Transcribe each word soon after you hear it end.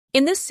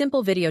In this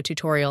simple video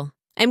tutorial,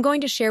 I'm going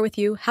to share with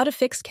you how to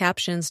fix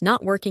captions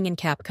not working in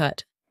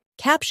CapCut.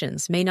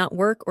 Captions may not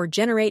work or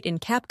generate in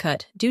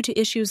CapCut due to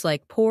issues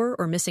like poor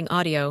or missing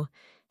audio,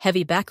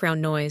 heavy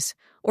background noise,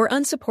 or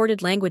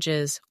unsupported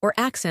languages or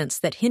accents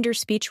that hinder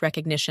speech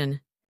recognition.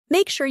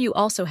 Make sure you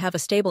also have a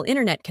stable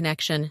internet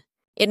connection.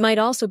 It might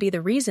also be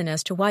the reason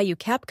as to why your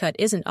CapCut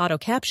isn't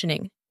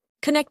auto-captioning.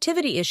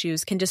 Connectivity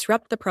issues can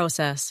disrupt the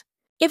process.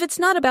 If it's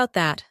not about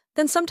that,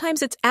 then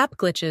sometimes it's app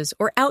glitches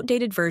or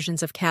outdated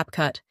versions of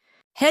CapCut.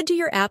 Head to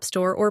your App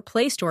Store or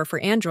Play Store for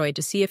Android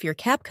to see if your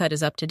CapCut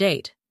is up to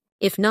date.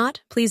 If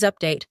not, please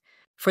update.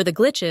 For the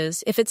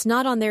glitches, if it's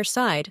not on their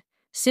side,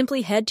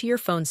 simply head to your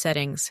phone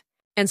settings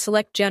and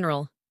select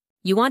General.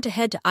 You want to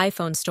head to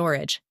iPhone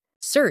Storage.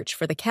 Search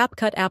for the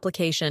CapCut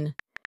application.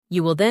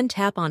 You will then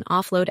tap on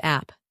Offload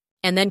App,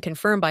 and then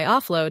confirm by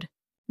offload.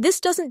 This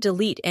doesn't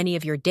delete any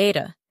of your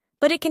data,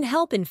 but it can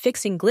help in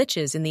fixing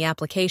glitches in the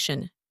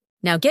application.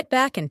 Now get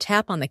back and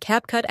tap on the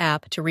CapCut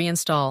app to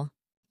reinstall.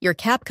 Your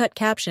CapCut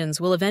captions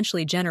will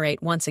eventually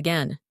generate once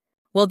again.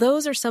 Well,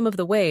 those are some of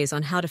the ways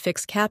on how to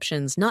fix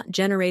captions not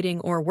generating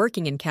or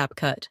working in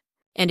CapCut.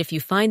 And if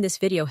you find this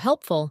video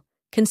helpful,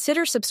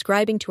 consider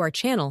subscribing to our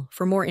channel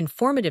for more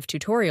informative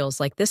tutorials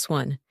like this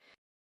one.